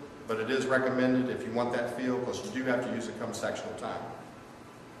season, but it is recommended if you want that feel, because you do have to use it come sectional time.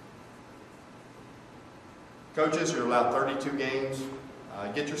 Coaches, you're allowed 32 games.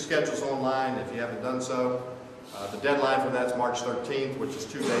 Get your schedules online if you haven't done so. The deadline for that is March 13th, which is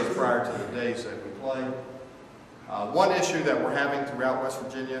 2 days prior to the days that we play. One issue that we're having throughout West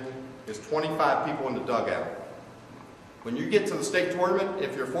Virginia is 25 people in the dugout. When you get to the state tournament,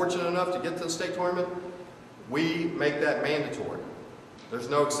 if you're fortunate enough to get to the state tournament, we make that mandatory. There's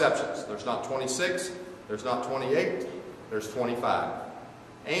no exceptions. There's not 26, there's not 28, there's 25.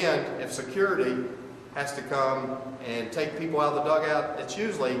 And if security has to come and take people out of the dugout, it's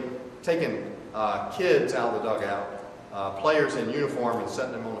usually taking kids out of the dugout, players in uniform, and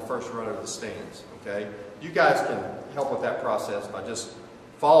setting them on the first row of the stands, okay? You guys can help with that process by just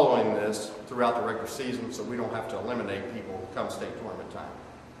following this throughout the regular season so we don't have to eliminate people come state tournament time.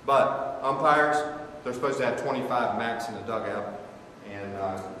 But umpires, they're supposed to have 25 max in the dugout, and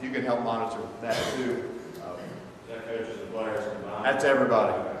if you can help monitor that too. That coaches and players combined? That's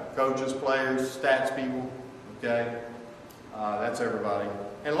everybody. Coaches, players, stats people, okay? That's everybody.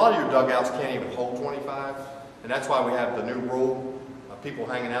 And a lot of your dugouts can't even hold 25, and that's why we have the new rule of people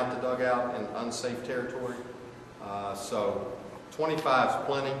hanging out the dugout in unsafe territory. So 25 is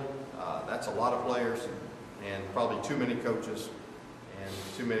plenty. That's a lot of players, and probably too many coaches and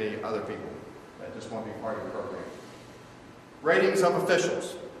too many other people that just want to be part of the program. Ratings of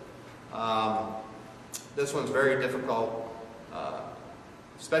officials. This one's very difficult,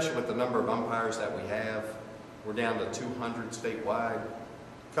 especially with the number of umpires that we have. We're down to 200 statewide.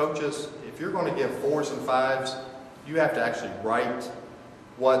 Coaches, if you're going to give 4s and 5s, you have to actually write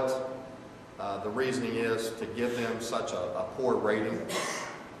what the reasoning is to give them such a poor rating.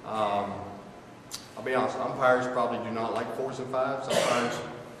 I'll be honest, umpires probably do not like 4s and 5s. Umpires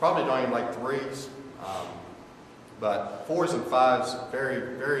probably don't even like 3s. But 4s and 5s,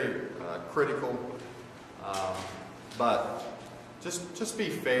 very, very critical. But just be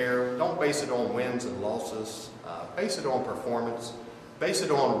fair. Don't base it on wins and losses. Base it on performance. Base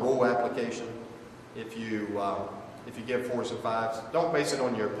it on rule application. If you give 4s and 5s, don't base it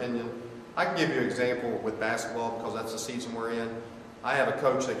on your opinion. I can give you an example with basketball because that's the season we're in. I have a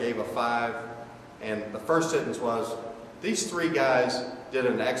coach that gave a 5, and the first sentence was, "These 3 guys did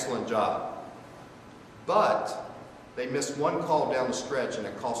an excellent job, but they missed one call down the stretch and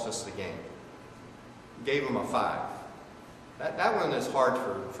it cost us the game." Gave them a 5. That one is hard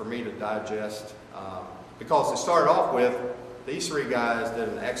for me to digest because it started off with, "These 3 guys did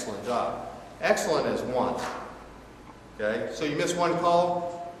an excellent job." Excellent is 1. Okay, so you miss one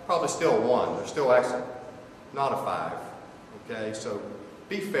call, probably still a 1. They're still excellent, not a 5. Okay, so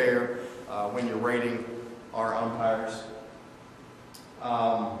be fair when you're rating our umpires.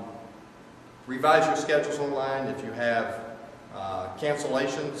 Revise your schedules online. If you have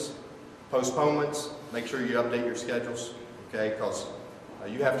cancellations, postponements, make sure you update your schedules, okay, because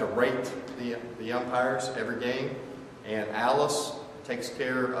you have to rate the umpires every game, and Alice takes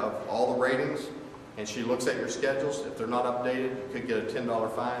care of all the ratings, and she looks at your schedules. If they're not updated, you could get a $10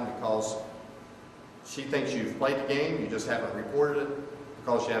 fine because she thinks you've played the game, you just haven't reported it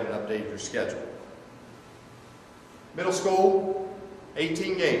because you haven't updated your schedule. Middle school,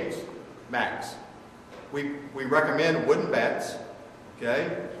 18 games, max. We recommend wooden bats,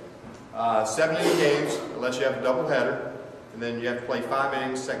 okay? 7 inning games, unless you have a doubleheader, and then you have to play 5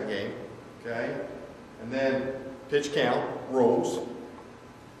 innings second game, okay? And then pitch count, rules,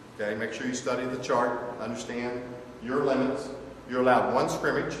 okay? Make sure you study the chart, understand your limits. You're allowed 1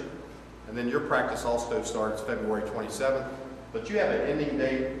 scrimmage, and then your practice also starts February 27th, but you have an ending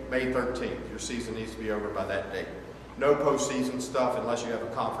date, May 13th. Your season needs to be over by that date. No postseason stuff unless you have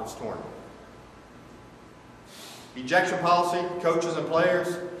a conference tournament. Ejection policy, coaches and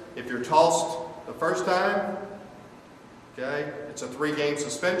players, if you're tossed the first time, okay, it's a 3-game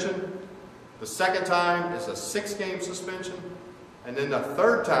suspension. The second time is a 6-game suspension. And then the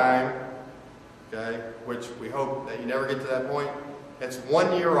third time, okay, which we hope that you never get to that point, it's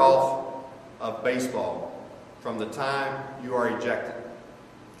 1 year off of baseball from the time you are ejected.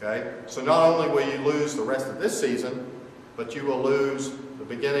 Okay? So not only will you lose the rest of this season, but you will lose the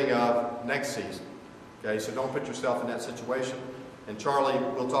beginning of next season. Okay? So don't put yourself in that situation. And Charlie,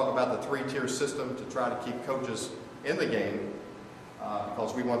 we'll talk about the 3-tier system to try to keep coaches in the game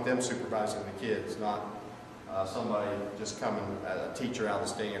because we want them supervising the kids, not somebody just coming, a teacher out of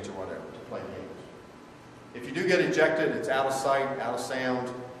the stands or whatever, to play games. If you do get ejected, it's out of sight, out of sound.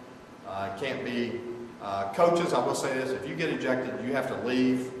 It can't be. Coaches, I will say this, if you get ejected, you have to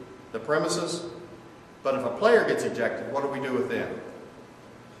leave the premises. But if a player gets ejected, what do we do with them?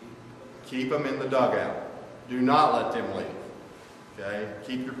 Keep them in the dugout. Do not let them leave. Okay?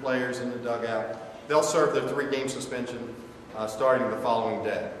 Keep your players in the dugout. They'll serve their 3-game suspension starting the following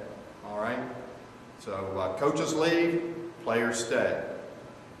day. All right? So coaches leave, players stay.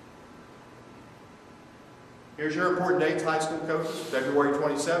 Here's your important dates, high school coaches. February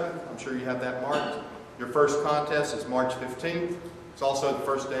 27th. I'm sure you have that marked. Your first contest is March 15th. It's also the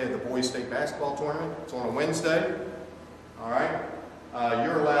first day of the boys state basketball tournament. It's on a Wednesday. All right?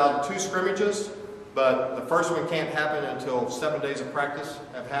 You're allowed 2 scrimmages, but the first one can't happen until 7 days of practice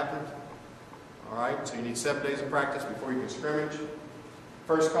have happened. All right? So you need 7 days of practice before you can scrimmage.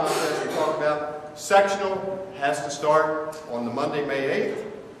 First contest we talked about, sectional has to start on the Monday, May 8th.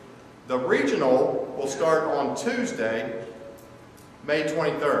 The regional will start on Tuesday, May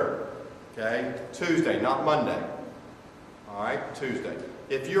 23rd. Okay? Tuesday, not Monday. All right? Tuesday.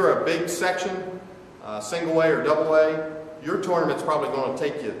 If you're a big section, single A or double A, your tournament's probably going to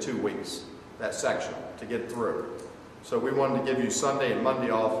take you 2 weeks, that section, to get through. So we wanted to give you Sunday and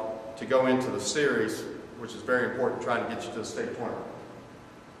Monday off to go into the series, which is very important, trying to get you to the state tournament.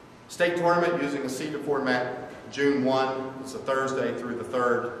 State tournament using the seeded format, June 1, it's a Thursday through the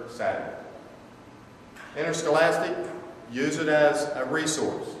 3rd Saturday. Interscholastic, use it as a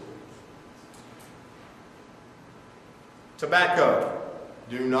resource. Tobacco,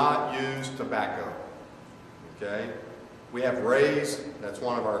 do not use tobacco. Okay? We have Raise, that's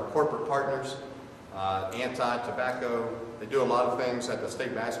one of our corporate partners, anti-tobacco. They do a lot of things at the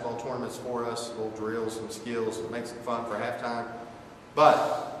state basketball tournaments for us, little drills and skills. It makes it fun for halftime.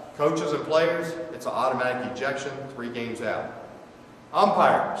 But coaches and players, it's an automatic ejection, 3 games out.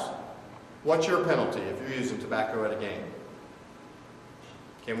 Umpires, what's your penalty if you're using tobacco at a game?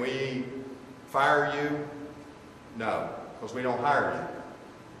 Can we fire you? No, because we don't hire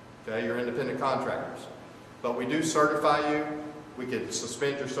you. Okay, you're independent contractors. But we do certify you. We could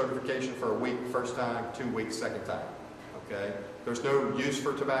suspend your certification for a week first time, 2 weeks second time. Okay? There's no use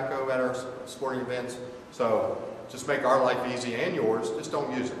for tobacco at our sporting events, so just make our life easy and yours. Just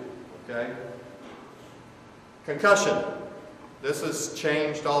don't use it. Okay? Concussion. This has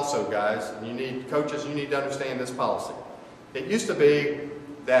changed also, guys. And you need coaches. You need to understand this policy. It used to be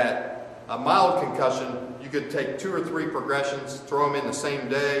that a mild concussion, you could take 2 or 3 progressions, throw them in the same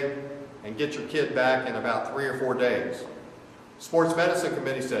day, and get your kid back in about 3 or 4 days. Sports Medicine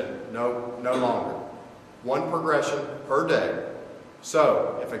Committee said, no, no longer. 1 progression per day.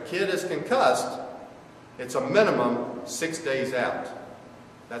 So, if a kid is concussed, it's a minimum 6 days out.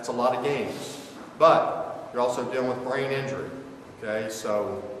 That's a lot of games. But, you're also dealing with brain injury. Okay,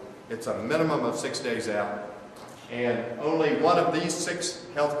 so it's a minimum of 6 days out. And only one of these 6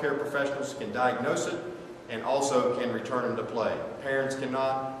 healthcare professionals can diagnose it and also can return them to play. Parents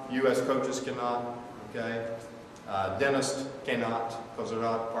cannot, U.S. coaches cannot, okay? Dentists cannot, because they're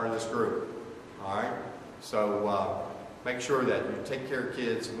not part of this group. All right? So make sure that you take care of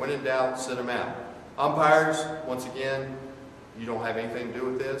kids. When in doubt, sit them out. Umpires, once again, you don't have anything to do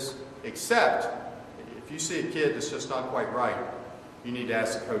with this, except if you see a kid that's just not quite right, you need to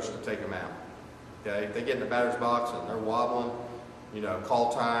ask the coach to take them out. Okay? If they get in the batter's box and they're wobbling, you know,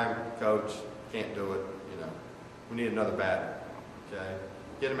 call time, coach, can't do it. We need another batter. Okay?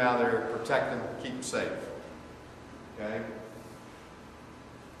 Get them out of there, protect them, keep them safe. Okay?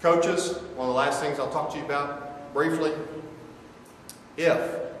 Coaches, one of the last things I'll talk to you about briefly. You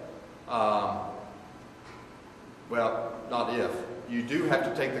do have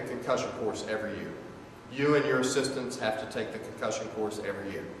to take the concussion course every year. You and your assistants have to take the concussion course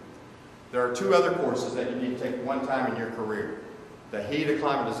every year. There are 2 other courses that you need to take one time in your career. The heat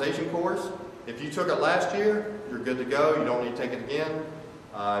acclimatization course. If you took it last year, you're good to go. You don't need to take it again.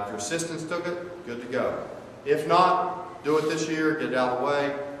 If your assistants took it, good to go. If not, do it this year, get it out of the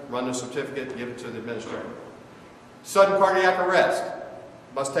way, run the certificate, give it to the administrator. Sudden cardiac arrest.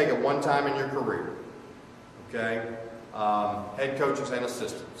 Must take it one time in your career. Okay? Head coaches and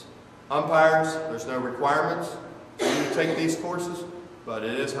assistants. Umpires, there's no requirements for you to take these courses, but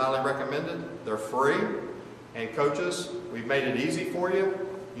it is highly recommended. They're free. And coaches, we've made it easy for you.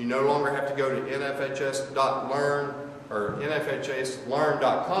 You no longer have to go to nfhs.learn or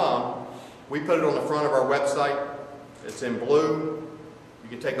nfhslearn.com. We put it on the front of our website. It's in blue. You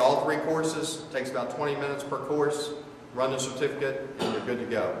can take all 3 courses. It takes about 20 minutes per course. Run the certificate, and you're good to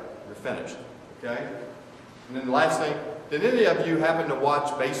go. You're finished. Okay? And then the last thing, did any of you happen to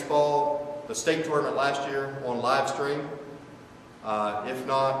watch baseball, the state tournament last year, on live stream? If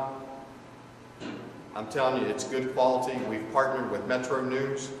not, I'm telling you, it's good quality. We've partnered with Metro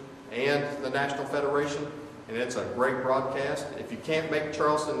News and the National Federation, and it's a great broadcast. If you can't make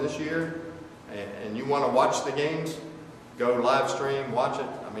Charleston this year, and you want to watch the games, go live stream, watch it.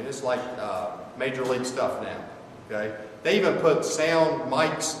 I mean, it's like major league stuff now. Okay? They even put sound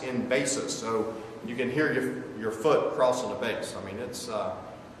mics in bases, so you can hear your foot crossing the base. I mean, it's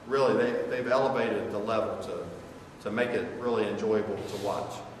really, they've elevated the level to make it really enjoyable to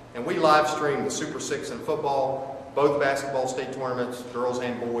watch. And we live stream the Super 6 in football, both basketball state tournaments, girls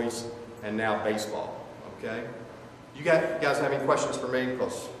and boys, and now baseball. Okay? You guys have any questions for me?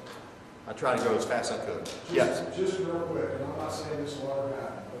 Because I tried to go as fast as I could. Yes. Just real quick, and I'm not saying this will ever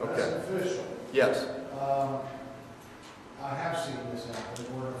happen, but that's official. Yes. I have seen this happen,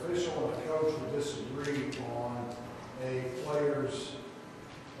 where an official and a coach will disagree on a player's,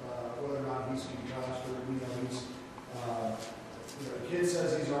 whether or not he's concussed or, the kid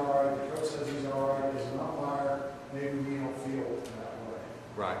says he's all right, the coach says he's all right, as an umpire, maybe we don't feel that way.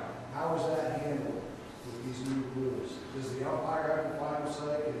 Right. How is that handled with these new rules? Does the umpire have the final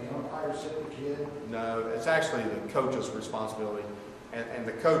say? Can the umpire sit the kid? No, it's actually the coach's responsibility, and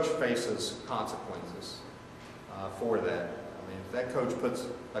the coach faces consequences for that. I mean, if that coach puts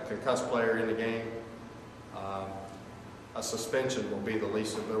a concussed player in the game, a suspension will be the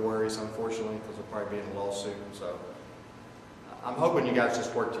least of their worries, unfortunately, because they'll probably be in a lawsuit. So I'm hoping you guys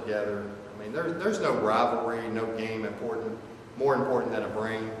just work together. I mean, there's no rivalry, no game more important than a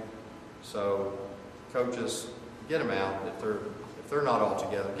brain. So coaches, get them out. If they're not all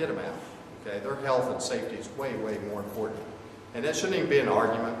together, get them out. Okay, their health and safety is way, way more important. And that shouldn't even be an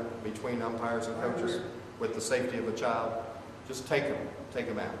argument between umpires and coaches with the safety of a child. Just take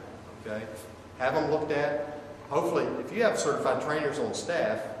them out. Okay, have them looked at. Hopefully, if you have certified trainers on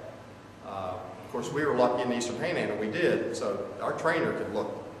staff, of course, we were lucky in the Eastern Panhandle, we did. So our trainer could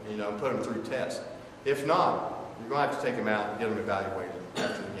look, put them through tests. If not, you're going to have to take them out and get them evaluated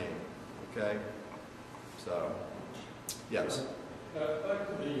after the game. Okay? So, yes. Back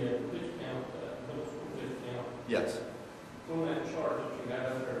to the pitch count, middle school pitch count. Yes. On that chart that you got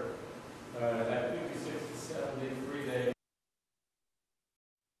up there, that 56 to 73 days.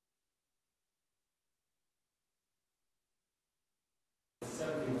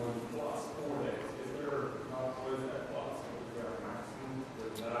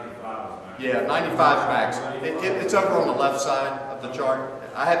 Yeah, 95 max. It's over on the left side of the chart.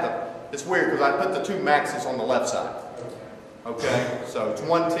 It's weird because I put the two maxes on the left side. Okay, so it's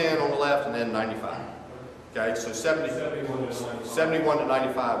 110 on the left and then 95. Okay, so 71 to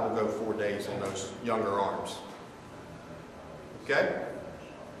 95 will go 4 days on those younger arms. Okay?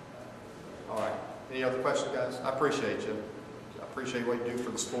 All right. Any other questions, guys? I appreciate you. I appreciate what you do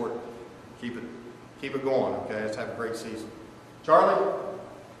for the sport. Keep it going, okay? Let's have a great season. Charlie?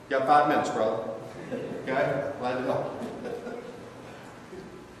 You got 5 minutes, brother. Okay? Glad to help.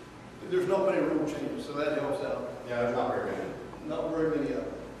 There's not many rule changes, so that helps out. Yeah, there's not very many. Not very many of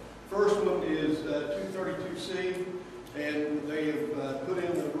them. First one is 232C, and they have put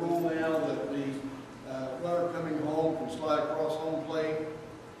in the rule now that the runner coming home can slide across home plate.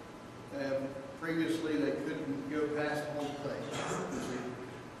 Previously, they couldn't go past home plate.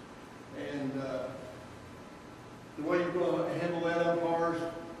 And the way you're going to handle that, umpires,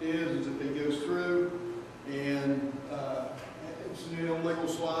 is if it goes through and it's an illegal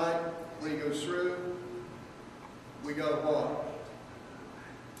slide. When he goes through, we got a block.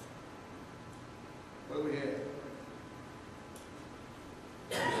 What do we have?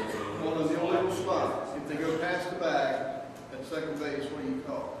 On an illegal slide, if they go past the bag at second base, what do you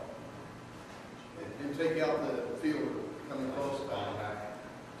call? And take out the fielder coming across the bag.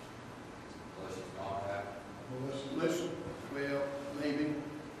 Listen, well, maybe,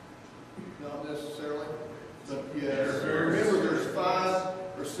 not necessarily, but yeah. Remember, there's 5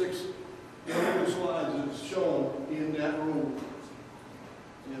 or 6 illegal slides that's shown in that rule.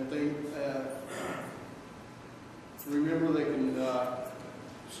 And if they remember, they can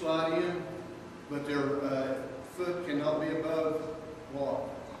slide in, but their foot cannot be above what?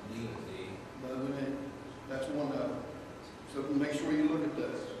 Above the knee. That's one of them. So make sure you look at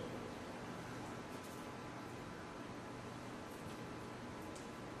those.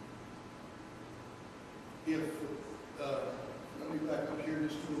 If, let me back up here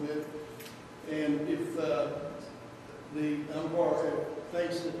just a little bit, and if the umpire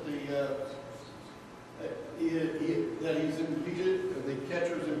thinks that that he's impeded, or the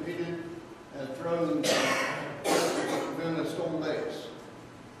catcher's impeded, and thrown within a stolen base,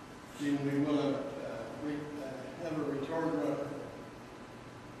 then we want to have a return runner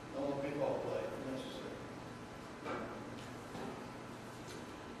on a pickoff play if necessary.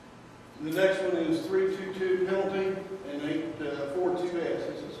 The next one is 322 penalty and 842S.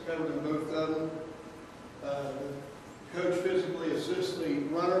 This is covered in both of them. The coach physically assists the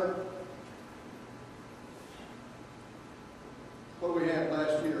runner. What we had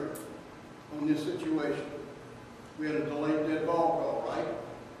last year on this situation, we had a delayed dead ball call, right?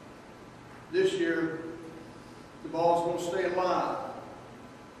 This year, the ball's going to stay alive.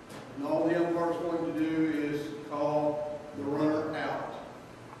 And all the umpire's going to do is call the runner out.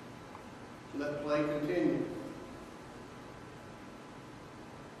 Let play continue.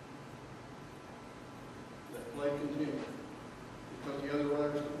 Let play continue. Because the other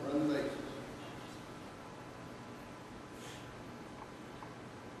runners can run the base.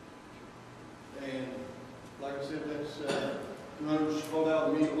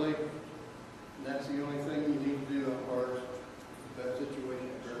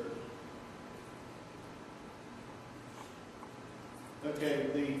 Okay,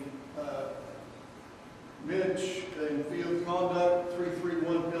 the bench and field conduct,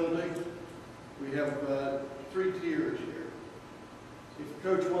 3-3-1 penalty. We have 3 tiers here. If the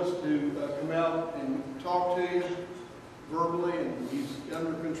coach wants to come out and talk to you verbally and he's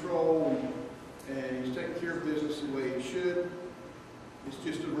under control and he's taking care of business the way he should, it's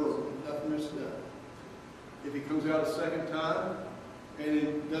just a verbal, nothing is done. If he comes out a second time and he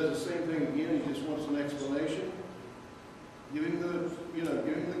does the same thing again, he just wants an explanation, give him the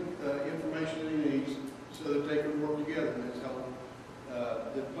information that he needs so that they can work together. And that's how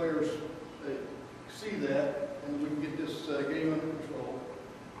the players see that, and we can get this game under control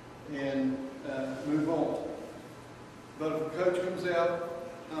and move on. But if a coach comes out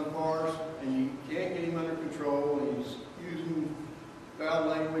on bars and you can't get him under control and he's using foul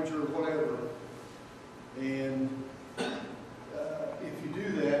language or whatever, and if you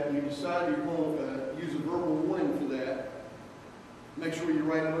do that and you decide you're going to use a verbal warning for that, make sure you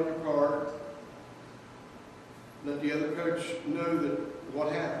write it on your card. Let the other coach know that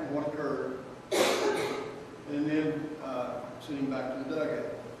what happened, what occurred, and then send him back to the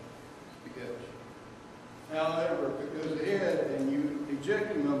dugout. Because, however, if it goes ahead and you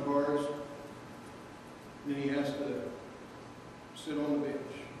eject him umpires, then he has to sit on the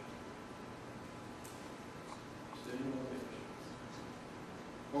bench. Sitting on the bench.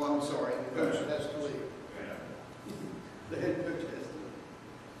 Oh, I'm sorry, the coach has to leave. The head coach has to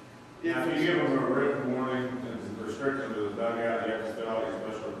leave. Now, if you give them a written warning and restriction to the dugout, you have to fill out your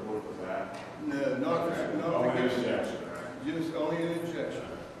special report for that. No, not Only an injection, right? just only an injection.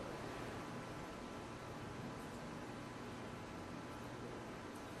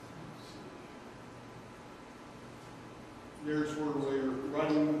 There's where we're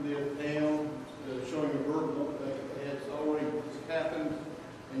writing it down, showing a verbal that it's already happened,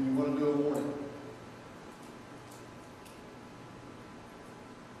 and you want to do a warning.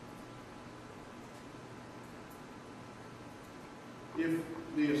 If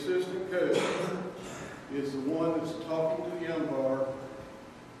the assistant coach is the one that's talking to the umpire,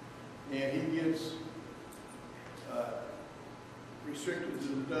 and he gets restricted to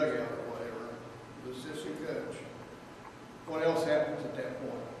the dugout or whatever, the assistant coach, what else happens at that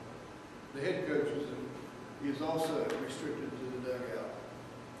point? The head coach is also restricted to the dugout.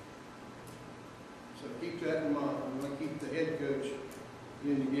 So keep that in mind. We want to keep the head coach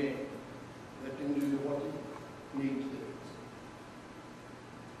in the game. Let them do what they need to do.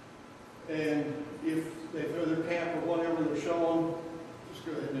 And if they throw their cap or whatever they're showing, just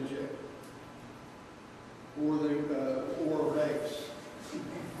go ahead and eject. Or a race.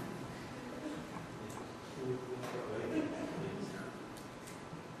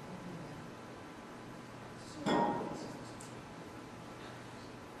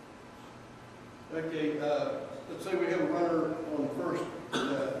 Okay, let's say we have a runner on first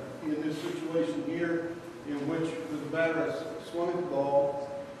in this situation here, in which the batter is swinging the ball,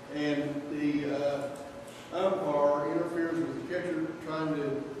 and the umpire interferes with the catcher trying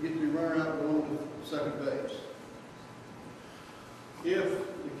to get the runner out going to second base. If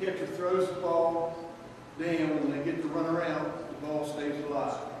the catcher throws the ball down and they get the runner out, the ball stays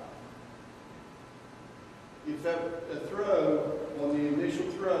alive. If that throw, on the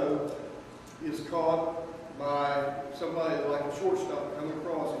initial throw, is caught by somebody like a shortstop coming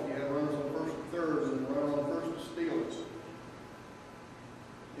across, if you have runners on first and third and the runner on first and steals,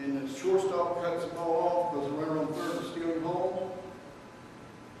 and the shortstop cuts the ball off because the runner on third is stealing home,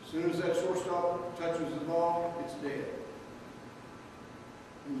 as soon as that shortstop touches the ball, it's dead.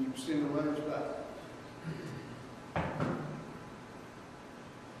 And you send the runners back.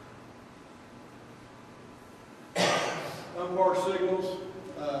 Umpire signals,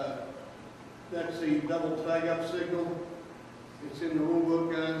 that's the double tag-up signal. It's in the rule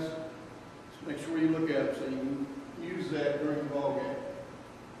book, guys. Just make sure you look at it so you can use that during the ball game.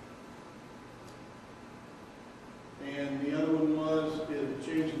 And the other one was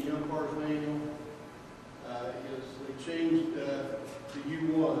changing the umpire's manual. They changed to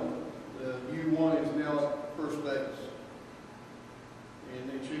U1. The U1 is now at first base. And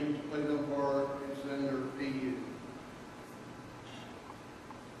they changed the plate umpire, it's under PU.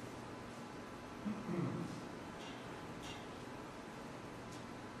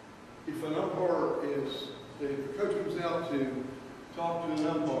 If an umpire if the coach comes out to talk to an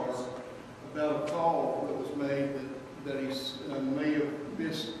umpire about a call that was made that he may have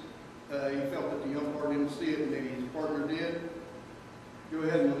missed, he felt that the umpire didn't see it and maybe his partner did, go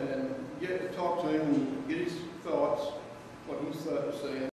ahead and talk to him and get his thoughts, what he's saying.